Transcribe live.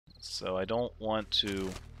so I don't want to...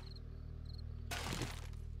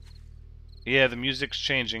 Yeah, the music's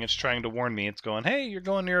changing. It's trying to warn me. It's going, hey, you're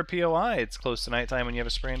going near a POI. It's close to nighttime and you have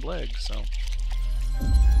a sprained leg, so...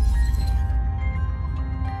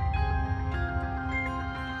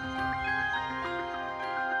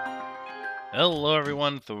 Hello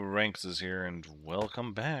everyone, Ranks is here, and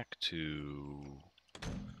welcome back to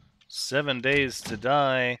 7 Days to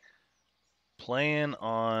Die, playing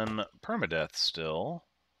on Permadeath still,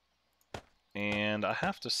 and I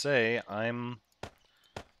have to say, I'm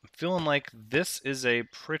feeling like this is a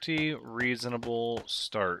pretty reasonable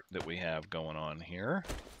start that we have going on here.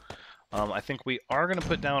 I think we are going to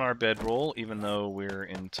put down our bedroll, even though we're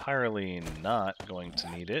entirely not going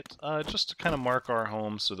to need it, just to kind of mark our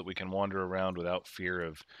home so that we can wander around without fear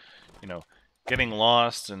of, you know, getting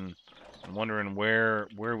lost and wondering where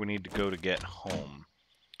we need to go to get home.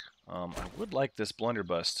 I would like this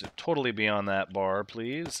blunderbuss to totally be on that bar,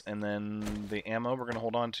 please. And then the ammo we're going to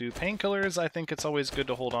hold on to. Painkillers, I think it's always good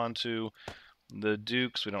to hold on to. The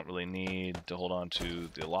dukes we don't really need to hold on to.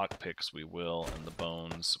 The lockpicks we will, and the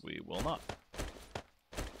bones we will not.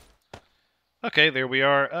 Okay, there we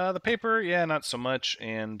are. The paper, yeah, not so much,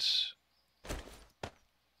 and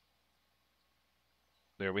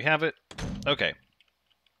there we have it. Okay.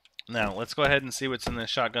 Now, let's go ahead and see what's in the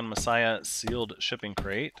Shotgun Messiah sealed shipping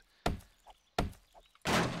crate.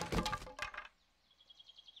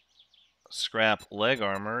 Scrap leg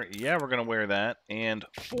armor. Yeah, we're going to wear that. And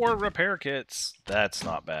 4 repair kits. That's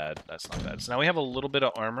not bad. That's not bad. So now we have a little bit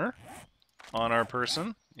of armor on our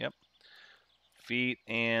person. Yep. Feet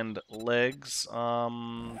and legs.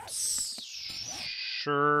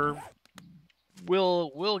 Sure.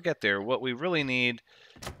 We'll get there. What we really need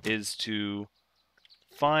is to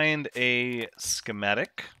find a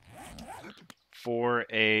schematic for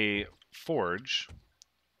a forge,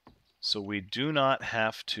 so we do not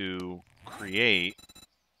have to create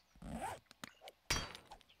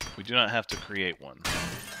one.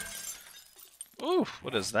 Ooh,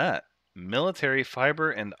 what is that? Military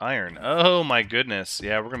fiber and iron. Oh my goodness.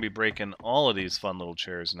 Yeah, we're going to be breaking all of these fun little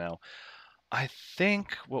chairs now. I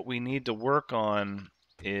think what we need to work on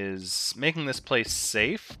is making this place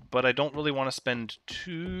safe, but I don't really want to spend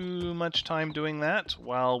too much time doing that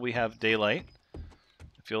while we have daylight.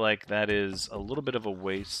 I feel like that is a little bit of a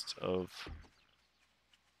waste of...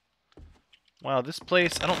 Wow, this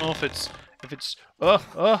place, I don't know if it's...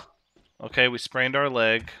 Okay, we sprained our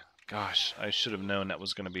leg. Gosh, I should have known that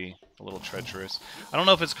was going to be a little treacherous. I don't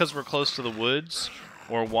know if it's because we're close to the woods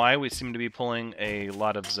or why we seem to be pulling a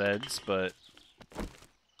lot of Zeds, but...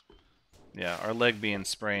 Yeah, our leg being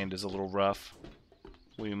sprained is a little rough.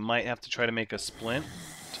 We might have to try to make a splint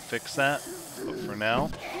to fix that, but for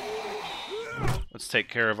now... Let's take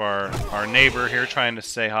care of our neighbor here trying to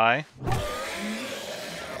say hi.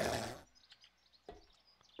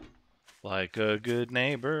 Like a good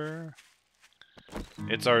neighbor.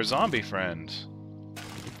 It's our zombie friend.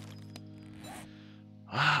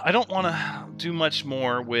 I don't want to do much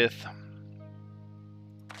more with...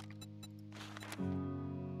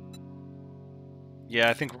 Yeah,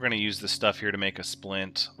 I think we're going to use this stuff here to make a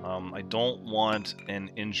splint. I don't want an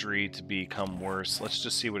injury to become worse. Let's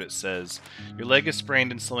just see what it says. Your leg is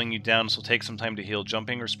sprained and slowing you down, so it'll take some time to heal.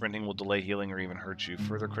 Jumping or sprinting will delay healing or even hurt you.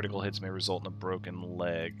 Further critical hits may result in a broken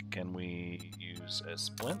leg. Can we use a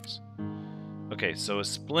splint? Okay, so a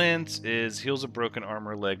splint heals a broken arm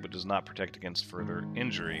or leg, but does not protect against further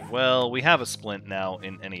injury. Well, we have a splint now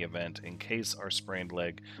in any event, in case our sprained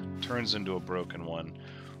leg turns into a broken one.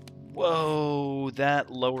 Whoa, that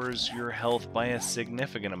lowers your health by a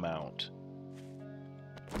significant amount.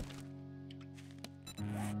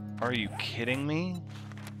 Are you kidding me?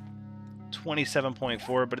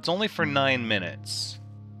 27.4, but it's only for 9 minutes.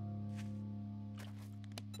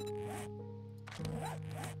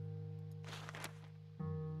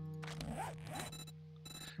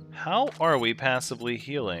 How are we passively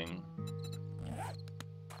healing?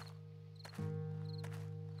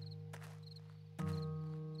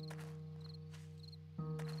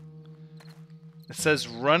 It says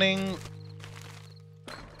running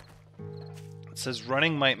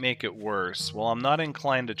might make it worse. Well, I'm not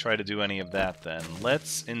inclined to try to do any of that then.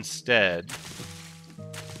 Let's instead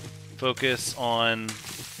focus on...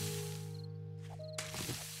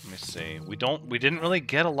 Let me see. We didn't really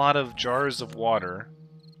get a lot of jars of water.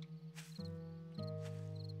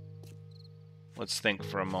 Let's think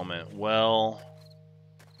for a moment. Well,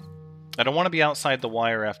 I don't want to be outside the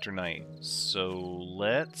wire after night. So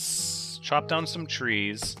let's chop down some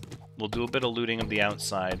trees. We'll do a bit of looting of the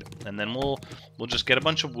outside, and then we'll just get a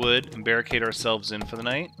bunch of wood and barricade ourselves in for the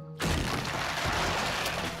night.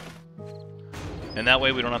 And that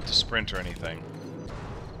way we don't have to sprint or anything.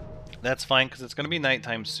 That's fine, because it's going to be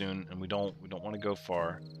nighttime soon, and we don't want to go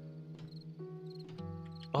far.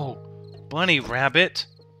 Oh, bunny rabbit!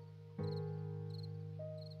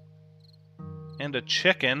 And a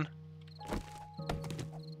chicken.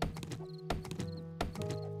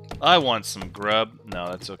 I want some grub.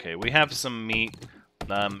 No, that's okay. We have some meat,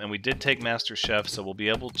 and we did take Master Chef, so we'll be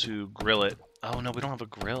able to grill it. Oh no, we don't have a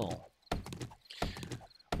grill.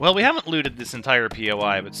 Well, we haven't looted this entire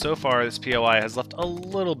POI, but so far this POI has left a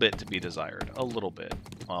little bit to be desired. A little bit.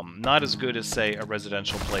 Not as good as, say, a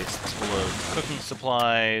residential place that's full of cooking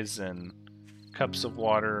supplies and cups of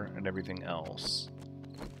water and everything else.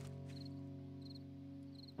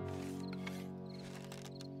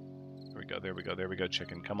 There we go, there we go,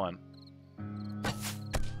 chicken. Come on.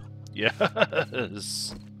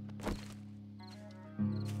 Yes!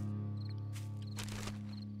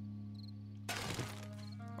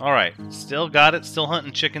 Alright, still got it. Still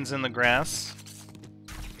hunting chickens in the grass.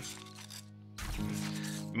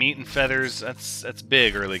 Meat and feathers, that's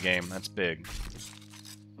big early game. That's big.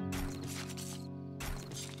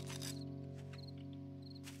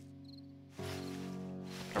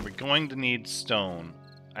 Are we going to need stone?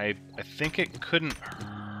 I think it couldn't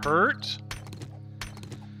hurt.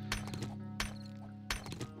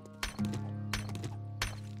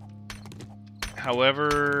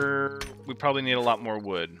 However, we probably need a lot more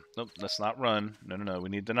wood. Nope, let's not run. No, we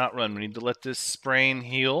need to not run. We need to let this sprain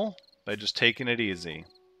heal by just taking it easy.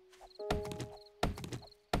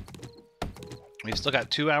 We've still got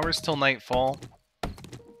 2 hours till nightfall.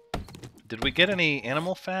 Did we get any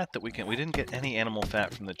animal fat that we can? We didn't get any animal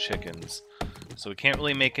fat from the chickens. So we can't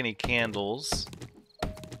really make any candles.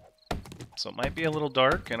 So it might be a little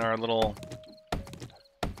dark in our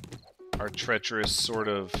treacherous sort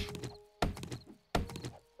of...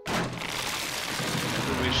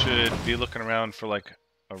 Maybe we should be looking around for like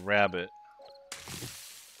a rabbit.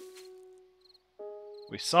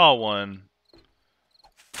 We saw one.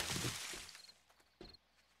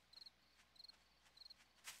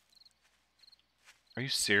 Are you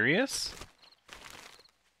serious?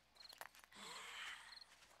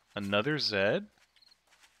 Another Zed?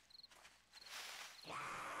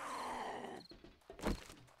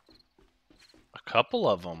 A couple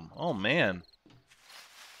of them. Oh man.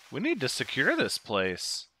 We need to secure this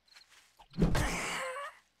place.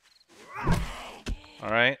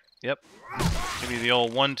 Alright, yep. Give you the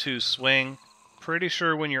old 1-2 swing. Pretty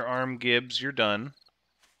sure when your arm gives, you're done.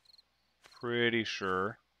 Pretty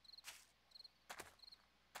sure.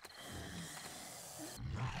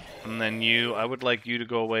 And then you, I would like you to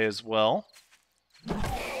go away as well.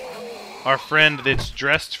 Our friend that's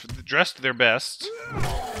dressed their best.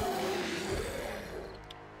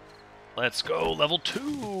 Let's go, level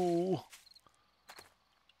 2!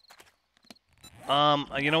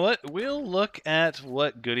 You know what? We'll look at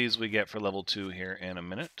what goodies we get for level 2 here in a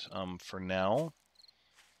minute. For now,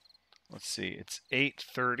 let's see, it's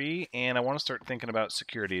 8:30, and I want to start thinking about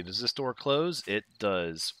security. Does this door close? It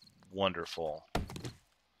does. Wonderful.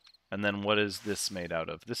 And then what is this made out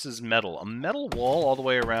of? This is metal. A metal wall all the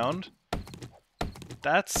way around?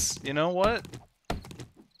 That's, you know what?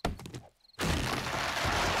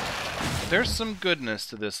 There's some goodness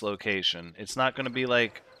to this location. It's not going to be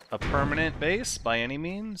like a permanent base by any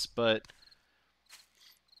means, but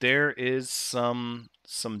there is some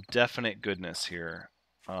definite goodness here.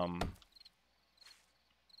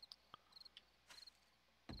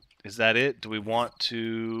 Is that it? Do we want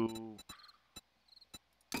to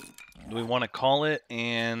call it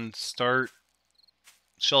and start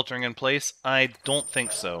sheltering in place? I don't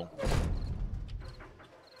think so.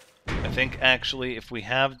 I think actually if we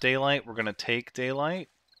have daylight, we're going to take daylight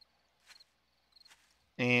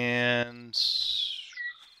and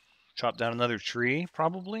chop down another tree,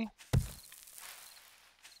 probably.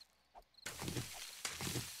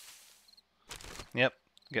 Yep,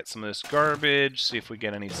 get some of this garbage, see if we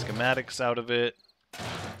get any schematics out of it.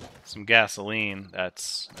 Some gasoline,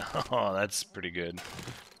 that's pretty good.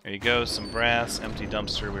 There you go, some brass, empty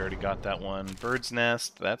dumpster, we already got that one. Bird's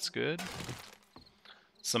nest, that's good.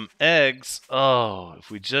 Some eggs, oh,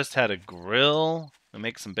 if we just had a grill and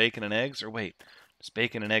make some bacon and eggs, or wait, does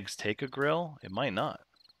bacon and eggs take a grill? It might not.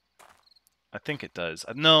 I think it does.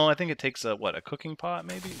 No, I think it takes a cooking pot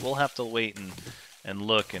maybe? We'll have to wait and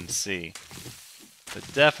look and see.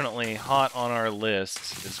 But definitely hot on our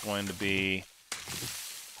list is going to be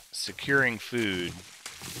securing food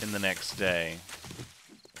in the next day.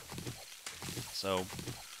 So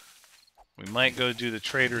we might go do the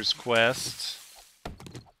trader's quest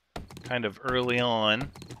kind of early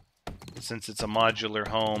on, since it's a modular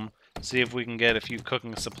home. See if we can get a few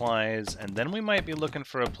cooking supplies, and then we might be looking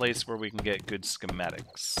for a place where we can get good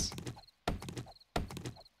schematics.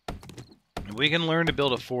 If we can learn to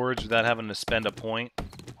build a forge without having to spend a point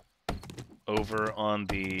over on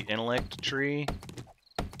the intellect tree,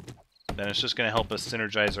 then it's just going to help us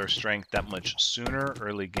synergize our strength that much sooner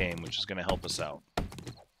early game, which is going to help us out.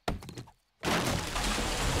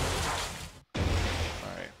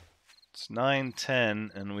 Alright. It's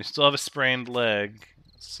 9:10, and we still have a sprained leg,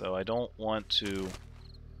 so I don't want to...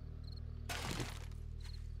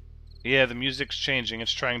 Yeah, the music's changing.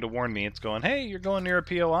 It's trying to warn me. It's going, hey, you're going near a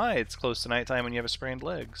POI. It's close to nighttime and you have a sprained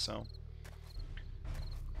leg, so...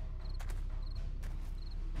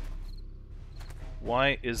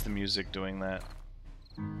 Why is the music doing that?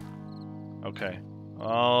 Okay.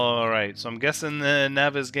 Alright, so I'm guessing the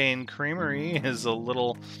Navezgane Creamery is a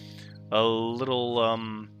little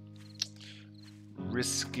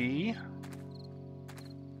risky.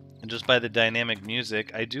 And just by the dynamic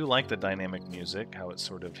music, I do like the dynamic music, how it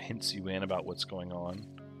sort of hints you in about what's going on.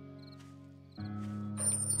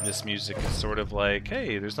 This music is sort of like,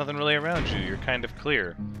 hey, there's nothing really around you, you're kind of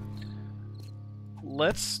clear.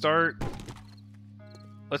 Let's start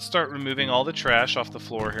removing all the trash off the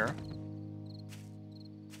floor here.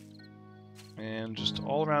 And just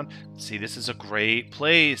all around. See, this is a great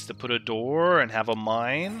place to put a door and have a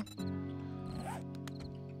mine.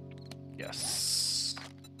 Yes.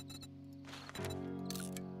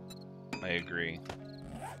 I agree.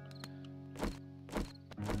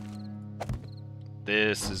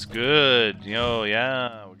 This is good. Yo,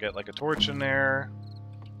 yeah. We'll get like a torch in there.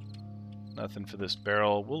 Nothing for this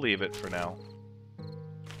barrel. We'll leave it for now.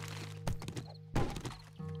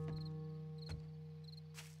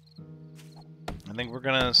 I think we're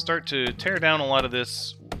gonna start to tear down a lot of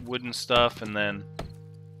this wooden stuff, and then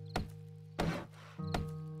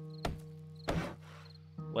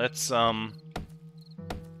let's I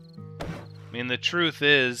mean, the truth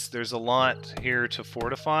is there's a lot here to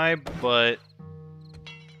fortify, but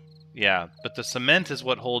yeah, but the cement is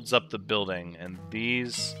what holds up the building, and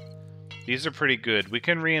these are pretty good. We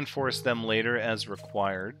can reinforce them later as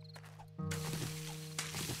required.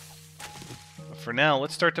 For now,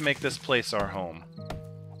 let's start to make this place our home.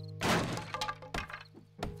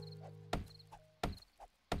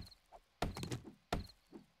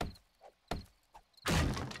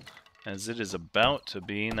 As it is about to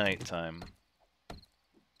be nighttime.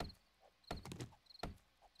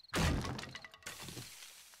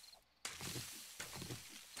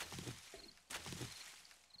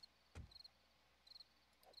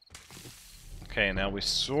 Okay, now we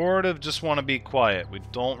sort of just want to be quiet. We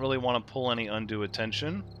don't really want to pull any undue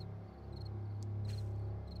attention.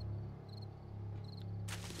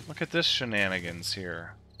 Look at this shenanigans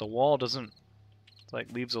here. The wall doesn't, like,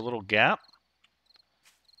 leaves a little gap.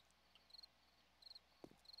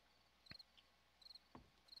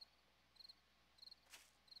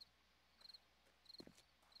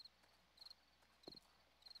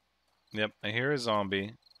 Yep, I hear a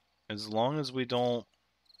zombie. As long as we don't,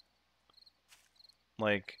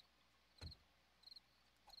 like,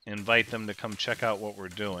 invite them to come check out what we're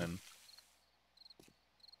doing.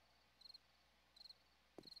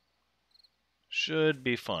 Should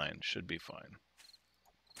be fine, should be fine.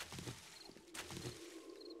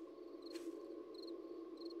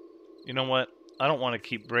 You know what? I don't want to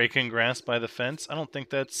keep breaking grass by the fence. I don't think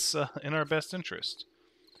that's in our best interest.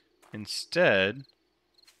 Instead,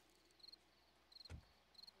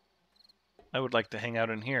 I would like to hang out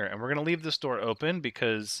in here. And we're going to leave this door open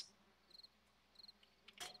because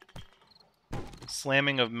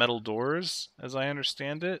slamming of metal doors, as I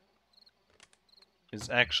understand it, is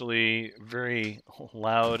actually very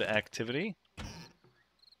loud activity.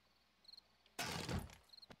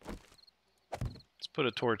 Let's put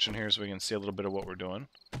a torch in here so we can see a little bit of what we're doing.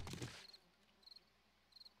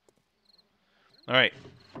 Alright,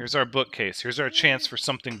 here's our bookcase. Here's our chance for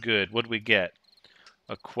something good. What do we get?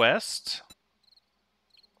 A quest.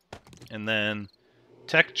 And then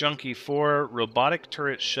Tech Junkie 4, robotic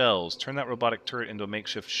turret shells. Turn that robotic turret into a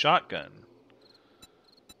makeshift shotgun.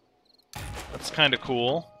 That's kind of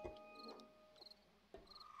cool.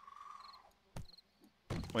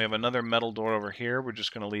 We have another metal door over here. We're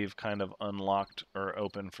just going to leave kind of unlocked or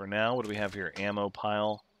open for now. What do we have here? Ammo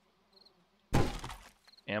pile.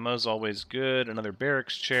 Ammo's always good. Another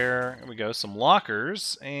barracks chair. Here we go. Some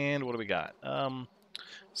lockers. And what do we got?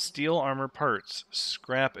 Steel armor parts.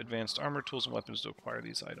 Scrap advanced armor tools and weapons to acquire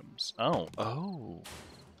these items. Oh.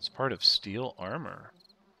 It's part of steel armor.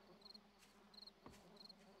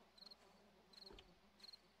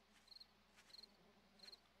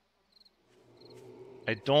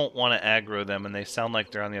 I don't want to aggro them, and they sound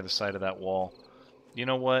like they're on the other side of that wall. You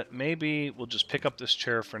know what? Maybe we'll just pick up this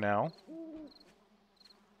chair for now.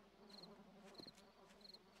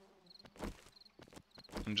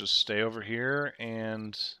 And just stay over here,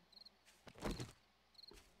 and...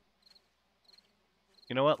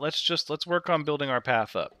 You know what? Let's work on building our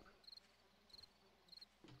path up.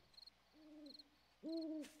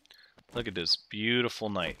 Look at this beautiful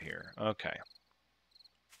night here. Okay.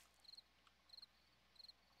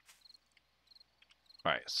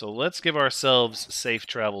 Alright, so let's give ourselves safe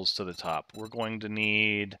travels to the top. We're going to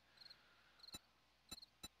need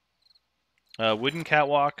a wooden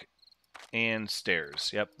catwalk and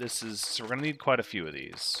stairs. Yep, so we're going to need quite a few of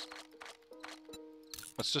these.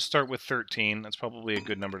 Let's just start with 13. That's probably a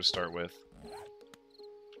good number to start with.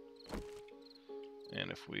 And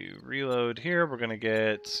if we reload here, we're going to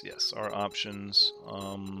get, yes, our options,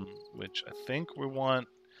 which I think we want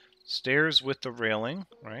stairs with the railing,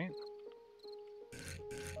 right?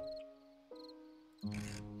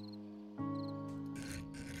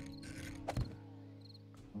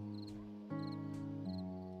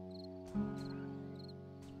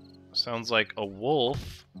 Sounds like a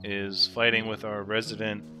wolf is fighting with our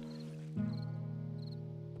resident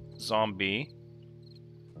zombie.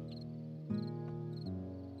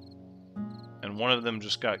 And one of them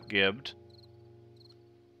just got gibbed.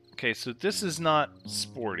 Okay, so this is not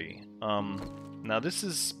sporty. Now this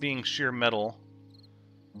is being sheer metal.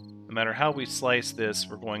 No matter how we slice this,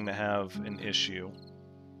 we're going to have an issue.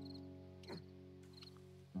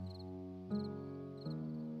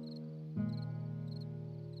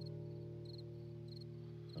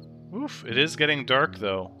 Oof, it is getting dark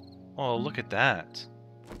though. Oh, look at that.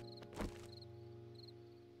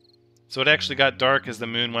 So it actually got dark as the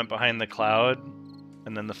moon went behind the cloud,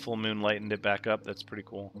 and then the full moon lightened it back up. That's pretty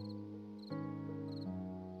cool.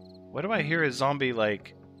 What do I hear a zombie,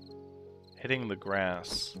 like, hitting the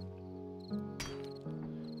grass?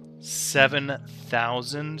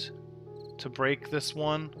 7,000 to break this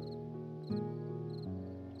one?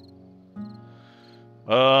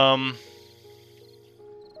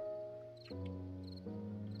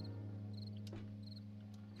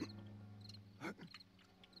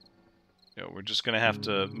 Yeah, we're just gonna have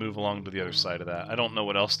to move along to the other side of that. I don't know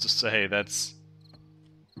what else to say. That's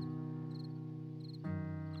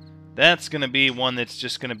gonna be one that's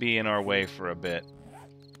just gonna be in our way for a bit.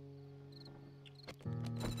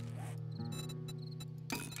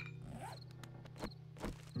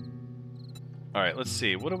 Alright, let's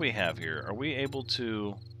see. What do we have here? Are we able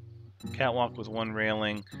to catwalk with one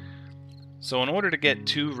railing? So in order to get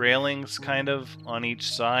two railings kind of on each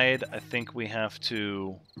side, I think we have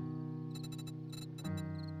to...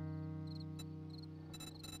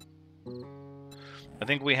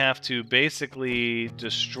 basically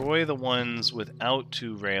destroy the ones without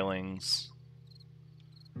two railings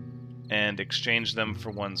and exchange them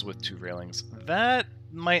for ones with two railings. That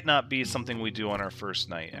might not be something we do on our first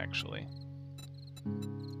night, actually.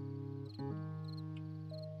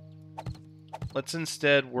 Let's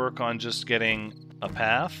instead work on just getting a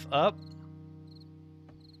path up.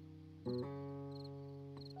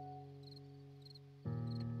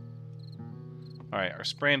 Alright, our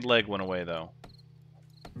sprained leg went away, though.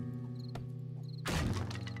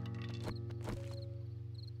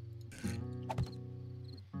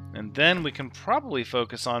 And then we can probably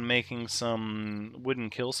focus on making some wooden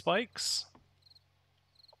kill spikes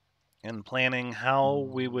and planning how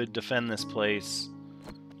we would defend this place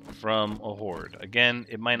from a horde. Again,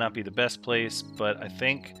 it might not be the best place, but I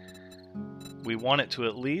think we want it to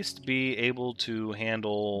at least be able to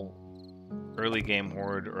handle early game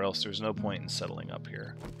horde, or else there's no point in settling up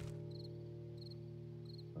here.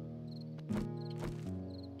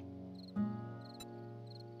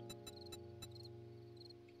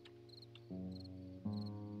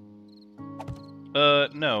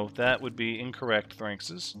 No, that would be incorrect,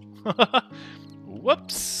 Thranxes.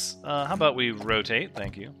 Whoops! How about we rotate?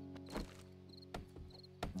 Thank you.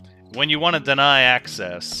 When you want to deny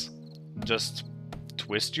access, just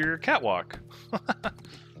twist your catwalk.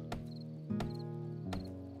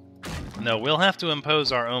 No, we'll have to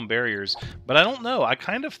impose our own barriers, but I don't know. I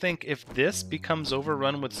kind of think if this becomes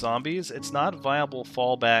overrun with zombies, it's not a viable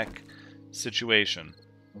fallback situation.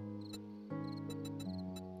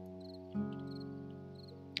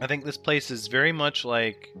 I think this place is very much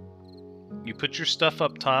like you put your stuff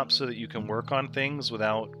up top so that you can work on things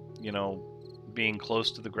without, you know, being close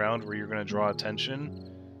to the ground where you're going to draw attention.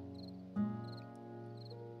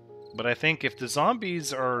 But I think if the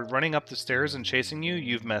zombies are running up the stairs and chasing you,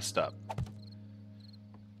 you've messed up.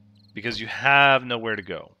 Because you have nowhere to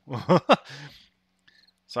go.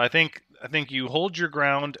 So I think I think you hold your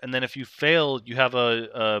ground, and then if you fail, you have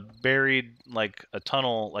a buried, like, a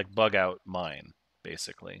tunnel, like, bug out mine,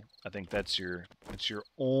 basically. I think that's your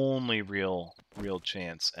only real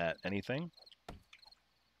chance at anything.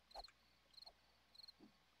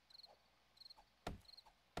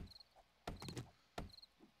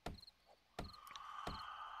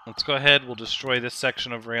 Let's go ahead, we'll destroy this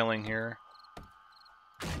section of railing here.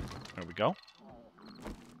 There we go.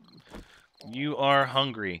 You are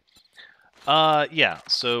hungry. Yeah,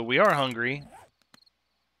 so we are hungry.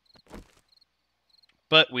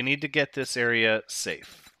 But we need to get this area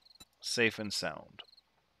safe. Safe and sound.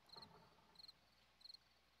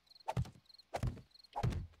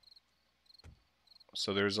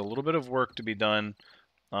 So there's a little bit of work to be done.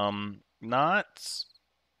 Not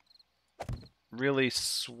really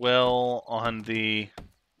swell on the...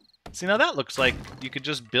 See, now that looks like you could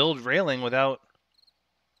just build railing without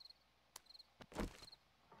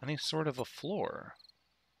any sort of a floor.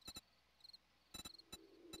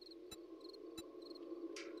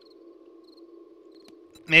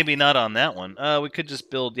 Maybe not on that one. We could just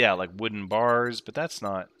build, yeah, like wooden bars, but that's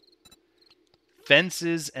not...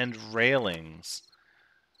 Fences and railings.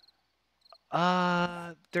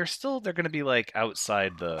 They're going to be like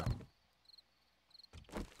outside the...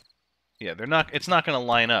 Yeah, it's not going to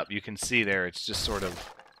line up. You can see there, it's just sort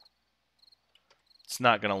of... It's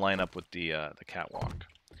not going to line up with the catwalk.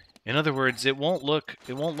 In other words, it won't look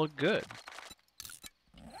good.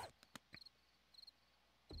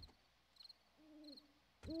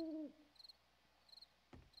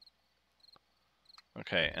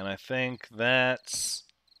 Okay, and I think that's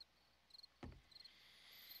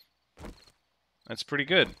pretty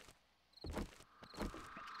good.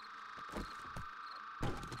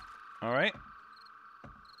 All right.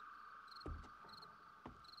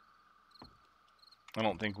 I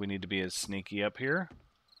don't think we need to be as sneaky up here.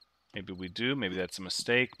 Maybe we do. Maybe that's a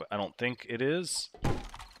mistake, but I don't think it is.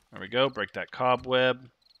 There we go. Break that cobweb.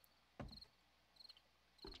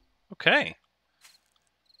 Okay.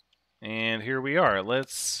 And here we are. I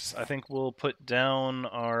think we'll put down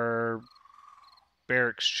our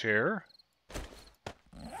barracks chair.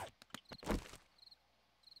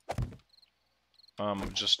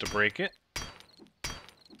 Just to break it.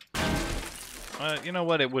 You know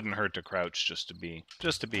what? It wouldn't hurt to crouch just to be,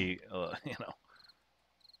 you know.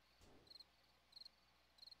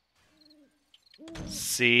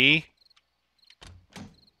 See?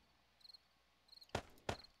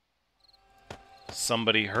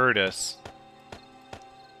 Somebody heard us.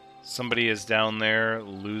 Somebody is down there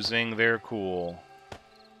losing their cool.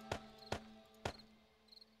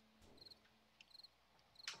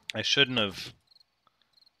 I shouldn't have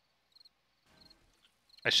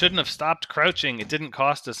stopped crouching. It didn't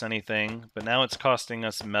cost us anything, but now it's costing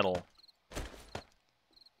us metal.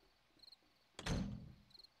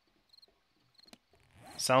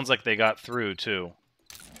 Sounds like they got through, too.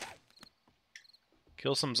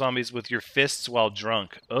 Kill some zombies with your fists while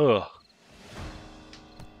drunk. Ugh.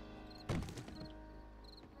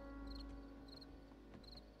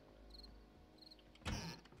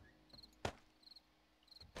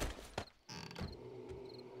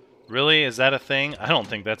 Really? Is that a thing? I don't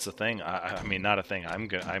think that's a thing. I mean, not a thing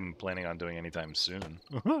I'm planning on doing anytime soon.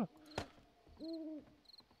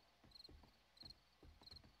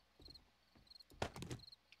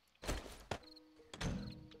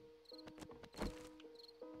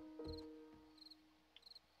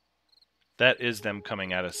 That is them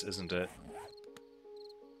coming at us, isn't it?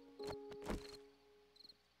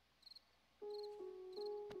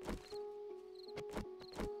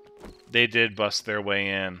 They did bust their way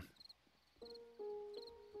in.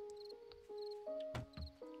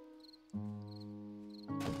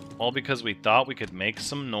 All because we thought we could make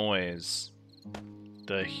some noise.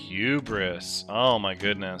 The hubris. Oh my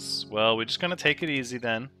goodness. Well, we're just gonna take it easy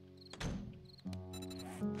then.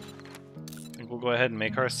 I think we'll go ahead and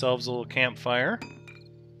make ourselves a little campfire.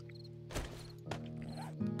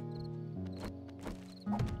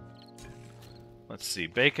 Let's see.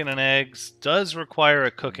 Bacon and eggs does require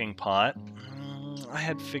a cooking pot. I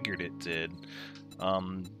had figured it did.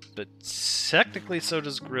 But technically so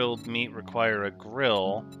does grilled meat require a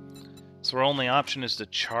grill. So our only option is to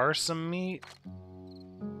char some meat.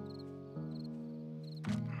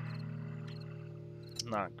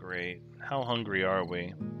 Not great. How hungry are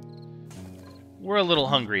we? We're a little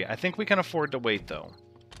hungry. I think we can afford to wait, though.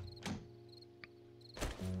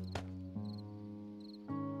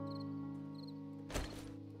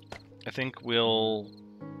 I think we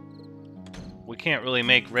can't really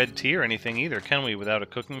make red tea or anything either, can we, without a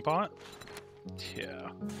cooking pot? Yeah.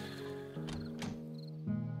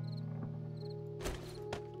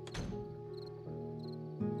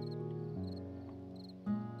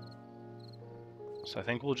 So I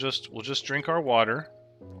think we'll just drink our water.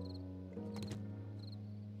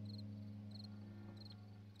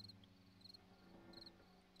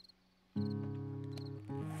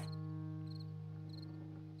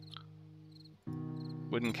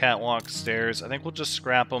 Wooden catwalk stairs. I think we'll just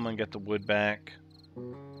scrap them and get the wood back.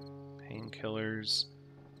 Painkillers.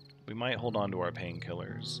 We might hold on to our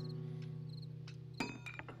painkillers.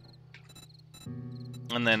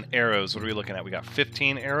 And then arrows. What are we looking at? We got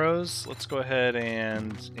 15 arrows. Let's go ahead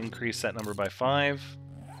and increase that number by 5.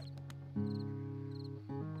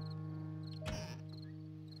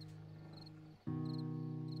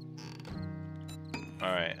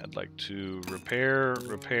 Alright, I'd like to repair.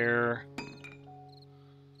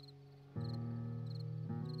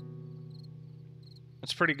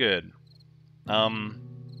 That's pretty good. I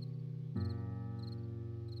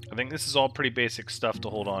think this is all pretty basic stuff to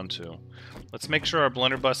hold on to. Let's make sure our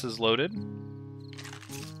blunderbuss is loaded,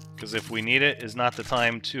 because if we need it, is not the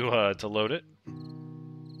time to load it.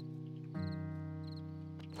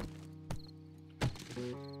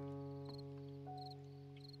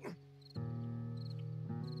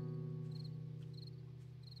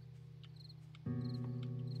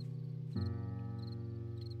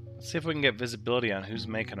 Let's see if we can get visibility on who's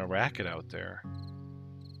making a racket out there.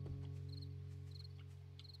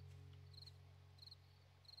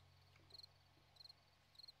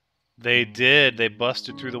 They did. They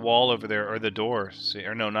busted through the wall over there, or the door. See,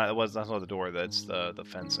 or no, that's not the door. That's the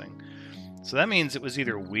fencing. So that means it was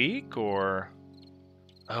either weak or...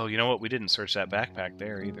 Oh, you know what? We didn't search that backpack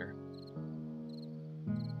there either.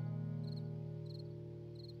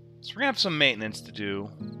 So we're gonna have some maintenance to do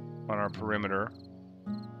on our perimeter.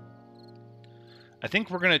 I think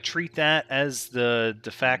we're gonna treat that as the de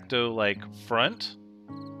facto front,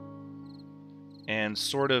 and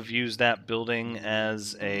sort of use that building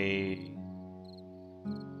as a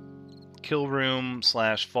kill room /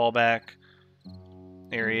 fallback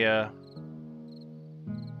area.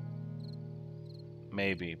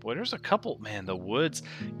 Maybe. Boy, there's a couple... Man, the woods...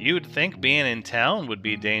 You would think being in town would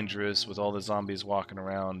be dangerous with all the zombies walking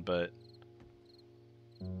around, but...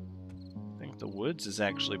 I think the woods is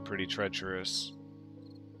actually pretty treacherous.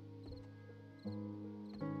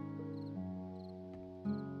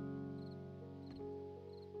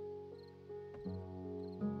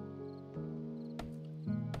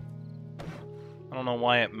 I don't know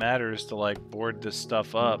why it matters to, board this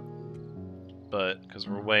stuff up, but... because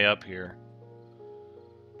we're way up here.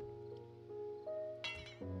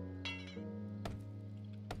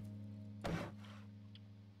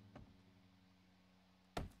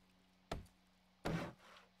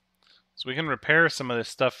 So we can repair some of this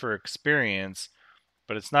stuff for experience,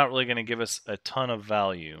 but it's not really going to give us a ton of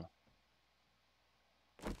value.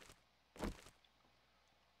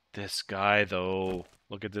 This guy, though.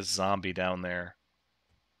 Look at this zombie down there.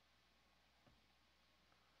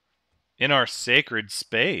 In our sacred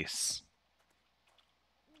space.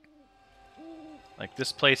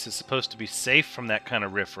 This place is supposed to be safe from that kind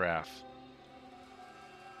of riffraff.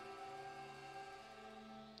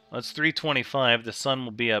 Well, it's 3:25. The sun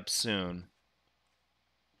will be up soon.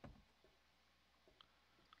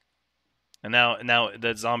 And now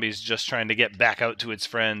that zombie's just trying to get back out to its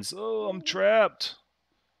friends. Oh, I'm trapped.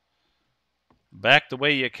 Back the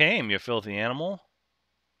way you came, you filthy animal.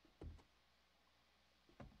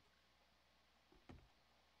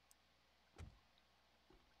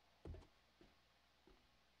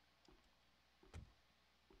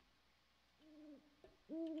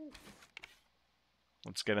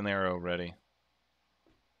 Let's get an arrow ready.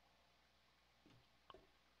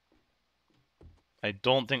 I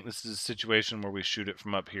don't think this is a situation where we shoot it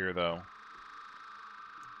from up here, though.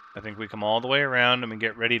 I think we come all the way around and we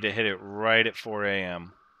get ready to hit it right at 4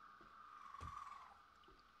 a.m.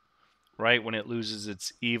 Right when it loses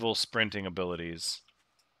its evil sprinting abilities.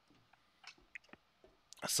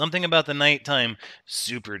 Something about the nighttime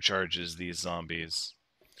supercharges these zombies.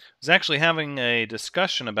 I was actually having a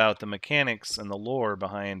discussion about the mechanics and the lore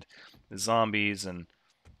behind the zombies and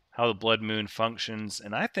how the blood moon functions,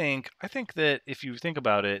 and I think that if you think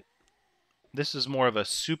about it, this is more of a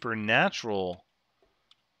supernatural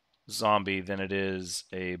zombie than it is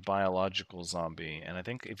a biological zombie. And I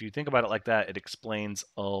think if you think about it like that, it explains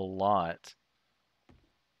a lot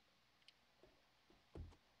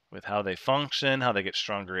with how they function, how they get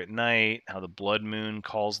stronger at night, how the blood moon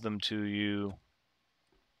calls them to you.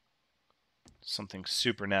 Something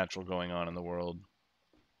supernatural going on in the world.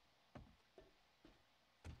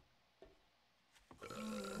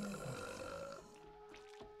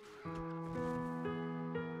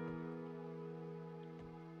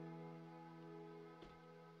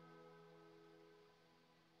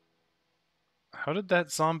 How did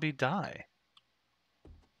that zombie die?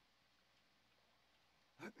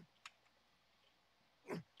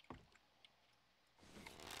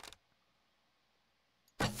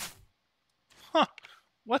 Huh.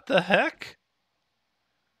 What the heck?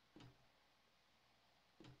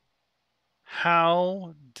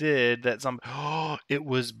 How did that zombie... Oh, it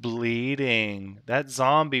was bleeding. That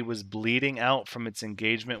zombie was bleeding out from its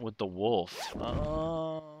engagement with the wolf.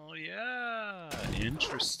 Oh, yeah.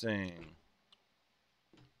 Interesting.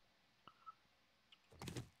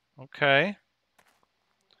 Okay.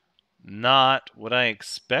 Not what I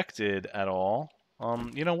expected at all.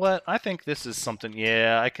 You know what? I think this is something...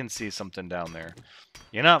 Yeah, I can see something down there.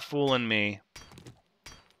 You're not fooling me.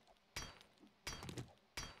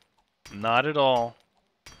 Not at all.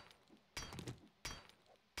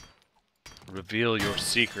 Reveal your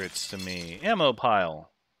secrets to me. Ammo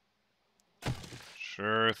pile.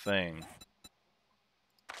 Sure thing.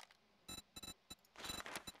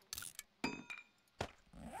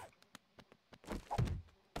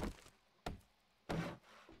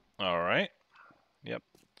 Alright. Yep.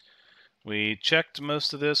 We checked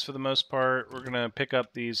most of this for the most part. We're going to pick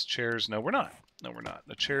up these chairs. No, we're not. No, we're not.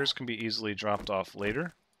 The chairs can be easily dropped off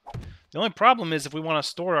later. The only problem is if we want to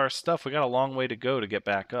store our stuff, we got a long way to go to get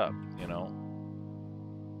back up, you know?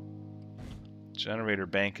 Generator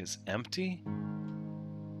bank is empty?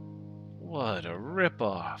 What a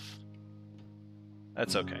ripoff.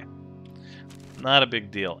 That's okay. Not a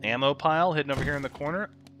big deal. Ammo pile hidden over here in the corner.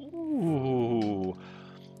 Ooh.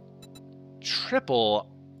 Triple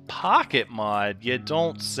pocket mod. You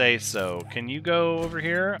don't say so. Can you go over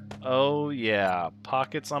here? Oh, yeah.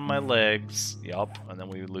 Pockets on my legs. Yup. And then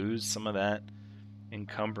we lose some of that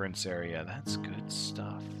encumbrance area. That's good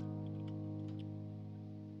stuff.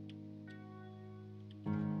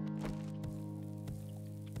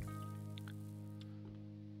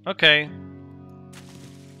 Okay.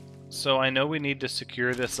 So I know we need to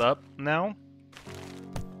secure this up now.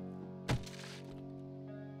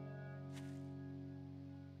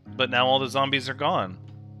 But now all the zombies are gone.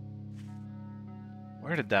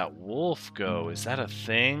 Where did that wolf go? Is that a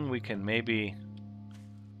thing we can maybe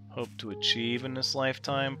hope to achieve in this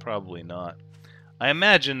lifetime? Probably not. I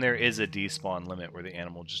imagine there is a despawn limit where the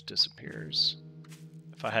animal just disappears.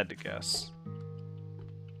 If I had to guess.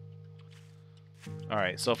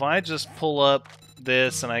 Alright, so if I just pull up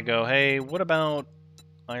this and I go, hey, what about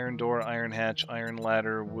iron door, iron hatch, iron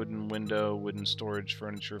ladder, wooden window, wooden storage,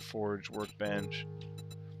 furniture, forge, workbench.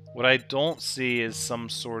 What I don't see is some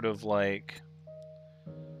sort of, like,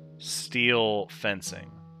 steel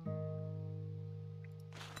fencing.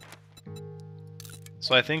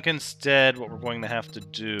 So I think instead what we're going to have to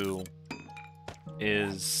do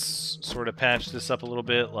is sort of patch this up a little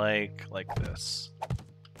bit like this.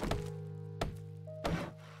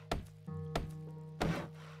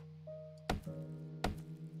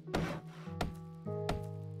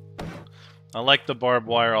 I like the barbed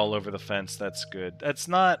wire all over the fence. That's good. That's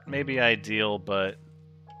not maybe ideal, but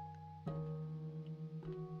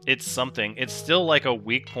it's something. It's still like a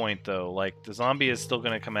weak point, though. Like, the zombie is still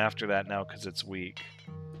going to come after that now because it's weak.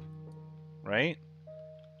 Right?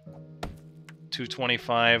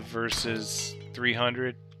 225 versus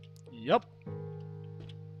 300. Yup.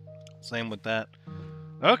 Same with that.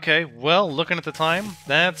 Okay, well, looking at the time,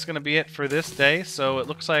 that's going to be it for this day. So it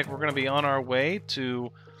looks like we're going to be on our way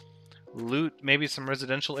to loot maybe some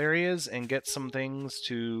residential areas and get some things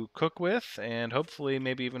to cook with, and hopefully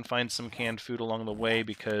maybe even find some canned food along the way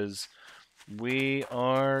because we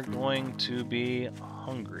are going to be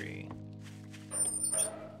hungry.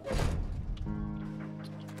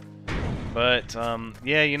 But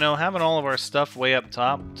yeah, you know, having all of our stuff way up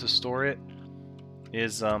top to store it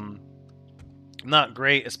is not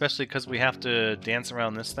great, especially because we have to dance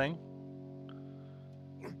around this thing.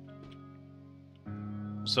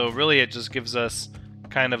 So really it just gives us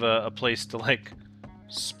kind of a place to, like,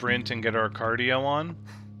 sprint and get our cardio on.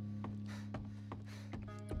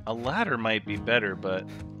 A ladder might be better, but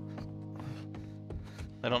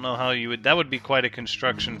I don't know how you would... That would be quite a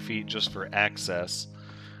construction feat just for access.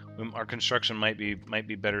 Our construction might be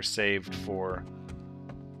better saved for,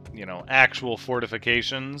 you know, actual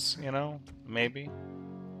fortifications, you know? Maybe.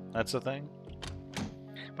 That's a thing.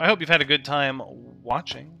 But I hope you've had a good time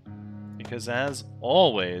watching. Because, as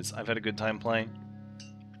always, I've had a good time playing.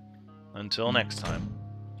 Until next time,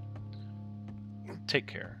 take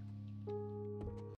care.